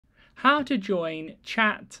how to join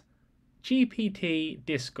ChatGPT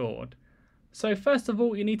Discord. So first of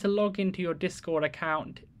all, you need to log into your Discord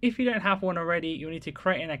account. If you don't have one already, you'll need to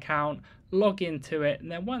create an account, log into it,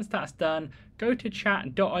 and then once that's done, go to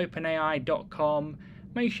chat.openai.com.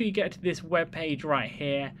 Make sure you get to this web page right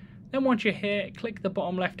here. Then once you're here, click the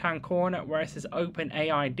bottom left-hand corner where it says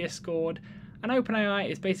OpenAI Discord. And OpenAI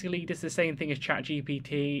is basically just the same thing as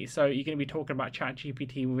ChatGPT, so you're going to be talking about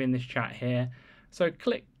ChatGPT within this chat here. So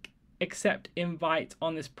click accept invite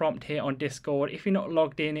on this prompt here on Discord. If you're not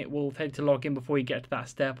logged in, it will tell you to log in before you get to that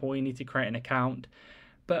step, or you need to create an account.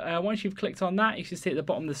 But once you've clicked on that, you should see at the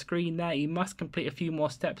bottom of the screen there, you must complete a few more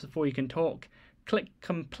steps before you can talk. Click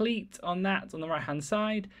complete on that on the right hand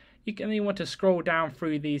side. You can then want to scroll down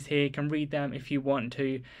through these here. You can read them if you want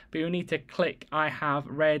to, but you'll need to click I have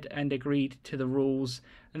read and agreed to the rules,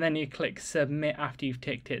 and then you click submit after you've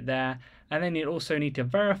ticked it there. And then you'll also need to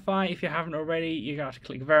verify. If you haven't already, you got to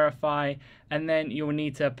click verify, and then you'll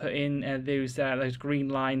need to put in those green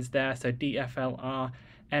lines there. So DFLR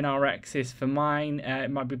NRX is for mine.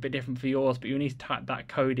 It might be a bit different for yours, but you'll need to type that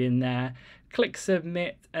code in there. Click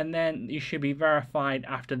submit, and then you should be verified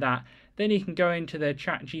after that. Then you can go into the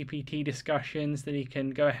ChatGPT discussions. Then you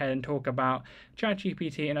can go ahead and talk about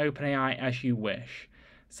ChatGPT and OpenAI as you wish.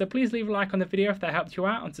 So please leave a like on the video if that helped you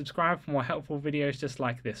out, and subscribe for more helpful videos just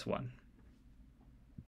like this one.